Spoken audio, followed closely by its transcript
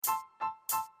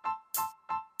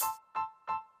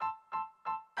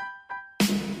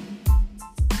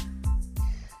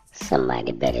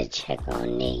Somebody better check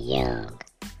on Nick Young,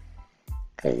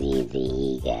 cause either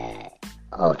he got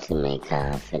ultimate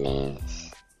confidence,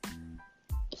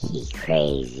 he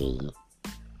crazy,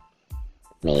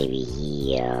 maybe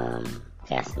he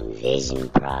got some vision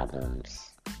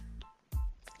problems,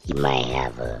 he might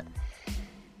have a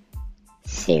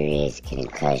serious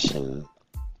concussion.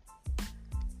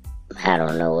 I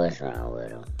don't know what's wrong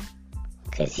with him,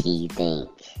 cause he think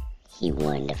he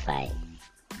won the fight.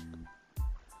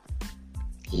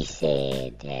 He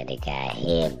said that the guy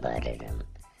headbutted him.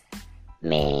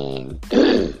 Man,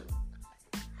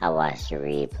 I watched the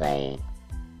replay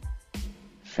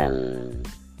from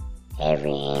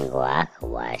every angle I could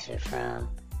watch it from.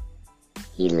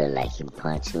 He looked like he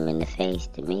punched him in the face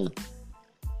to me.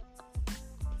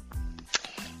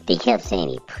 They kept saying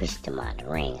he pushed him out the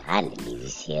ring. I didn't even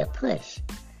see a push.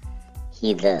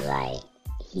 He looked like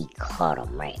he caught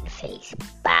him right in the face.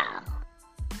 Bow.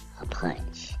 A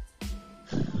punch.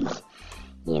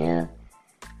 You know?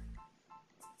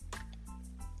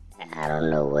 I don't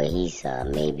know what he saw.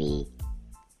 Maybe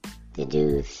the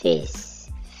dude's fist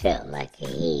felt like a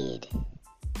head.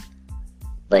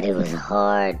 But it was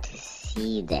hard to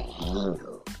see the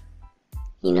angle.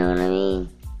 You know what I mean?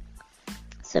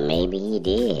 So maybe he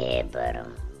did headbutt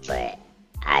him, but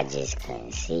I just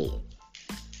couldn't see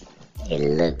it. It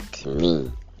looked to me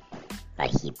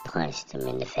like he punched him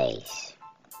in the face.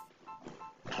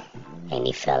 And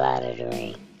he fell out of the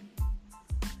ring.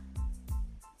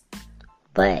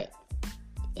 But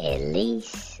at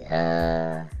least,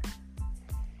 I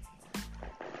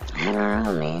don't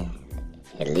know, man.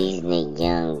 At least Nick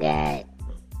Young got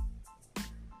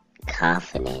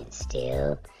confidence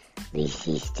still. At least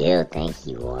he still think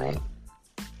he won.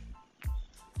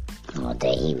 Or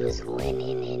that he was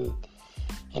winning,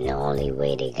 and the only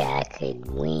way the guy could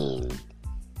win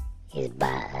is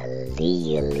by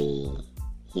illegally,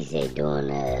 he said, doing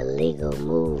an illegal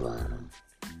move on him.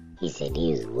 He said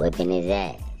he was whipping his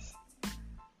ass.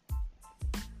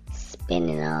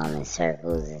 Spinning all in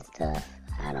circles and stuff.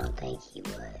 I don't think he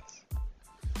was.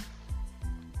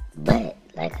 But,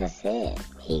 like I said,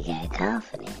 he got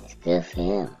confidence. Good for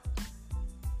him.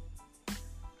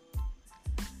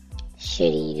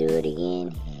 Should he do it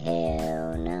again?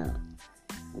 Hell no.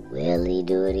 Will he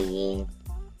do it again?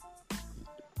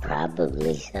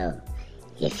 Probably so.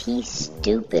 If he's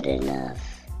stupid enough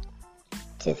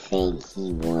to think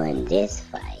he won this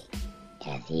fight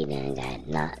after he done got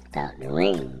knocked out the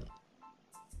ring,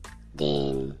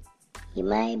 then he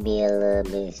might be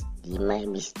he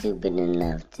might be stupid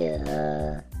enough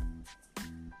to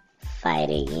fight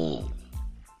again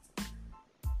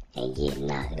and get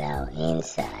knocked out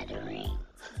inside the ring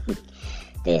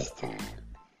this time.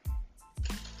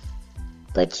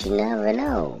 But you never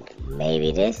know.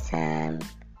 Maybe this time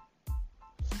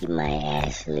he might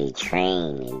actually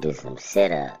train and do some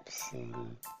sit-ups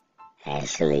and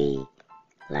actually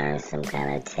learn some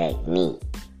kind of technique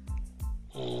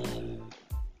and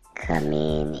come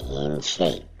in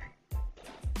shape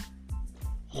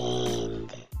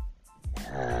and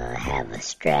have a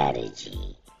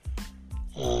strategy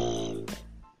and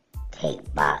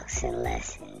take boxing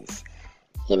lessons.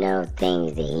 You know,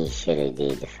 things that he should have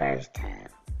did the first time.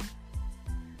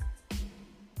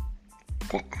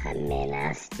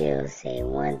 I still say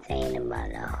one thing about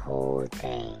the whole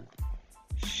thing.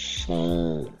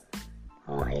 Shame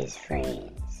on his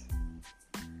friends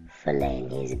for letting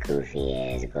his goofy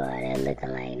ass go out there looking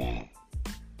like that.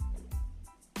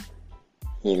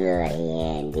 He looked like he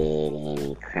hadn't did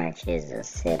any crunches or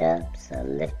sit-ups or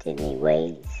lifted any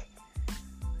weights,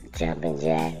 jumping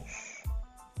jacks,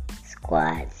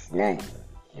 squats, nothing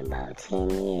in about 10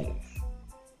 years.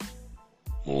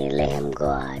 And they let him go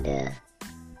out there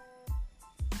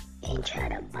and try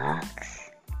to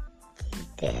box.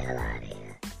 Get the hell out of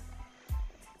here.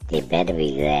 They better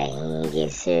be glad he didn't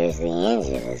get seriously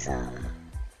injured or something.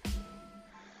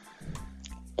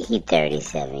 He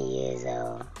 37 years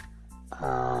old.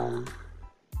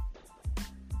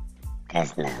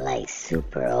 That's not like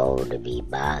super old to be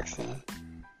boxing,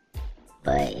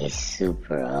 but it's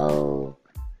super old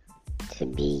to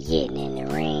be getting in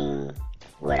the ring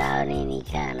without any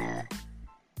kind of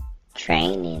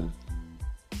training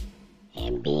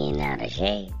and being out of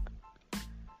shape.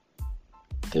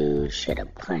 Dude should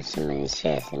have punched him in the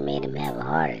chest and made him have a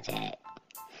heart attack.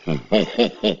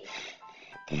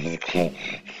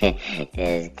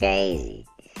 That's crazy.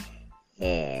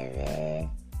 Yeah, man.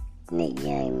 Nick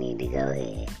Young need to go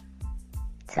ahead.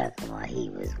 Talking about he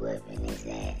was whipping his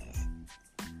ass.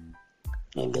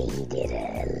 And then he did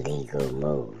an illegal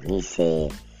move. He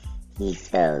said he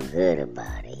felt good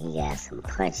about it. He got some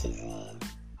punches in.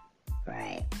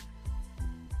 Right.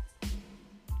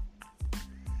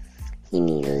 he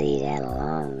need to leave that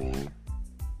alone, man.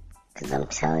 Cause I'm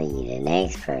telling you, the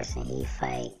next person he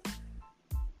fight,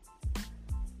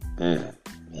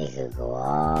 it could go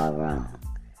all wrong.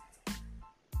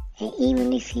 And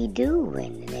even if he do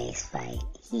win the next fight,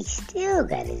 he still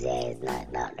got his ass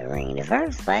knocked out the ring the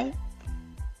first fight.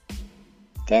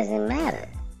 Doesn't matter.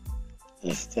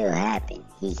 It still happened.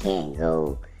 He can't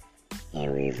go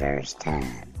in reverse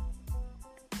time.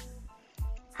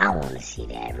 I want to see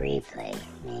that replay,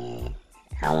 man.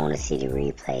 I want to see the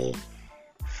replay.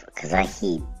 Because I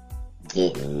keep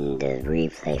getting the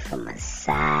replay from a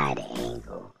side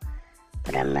angle.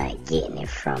 But I'm not getting it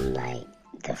from, like,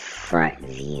 the front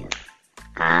view.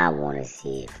 I want to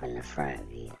see it from the front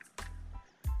view.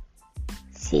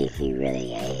 See if he really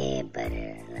got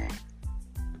headbutted or not.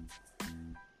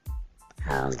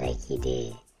 I don't think he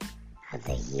did. I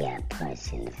think he got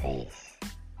punched in the face.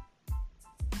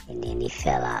 And then he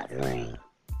fell out the ring.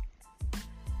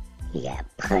 He got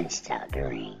punched out the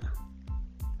ring.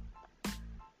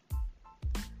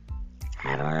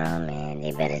 I don't know, man.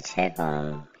 They better check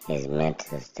on his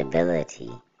mental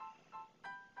stability.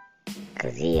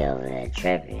 Cause he over there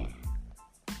tripping.